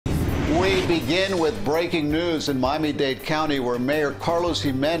We begin with breaking news in Miami-Dade County, where Mayor Carlos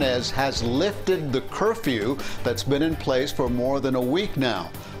Jimenez has lifted the curfew that's been in place for more than a week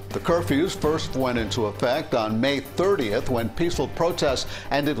now. The curfews first went into effect on May 30th when peaceful protests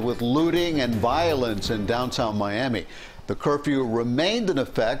ended with looting and violence in downtown Miami. The curfew remained in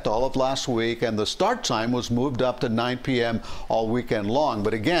effect all of last week, and the start time was moved up to 9 p.m. all weekend long.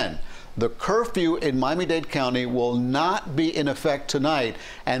 But again, the curfew in Miami-Dade County will not be in effect tonight,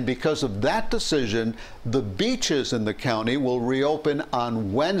 and because of that decision, the beaches in the county will reopen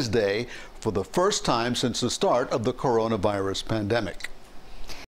on Wednesday for the first time since the start of the coronavirus pandemic.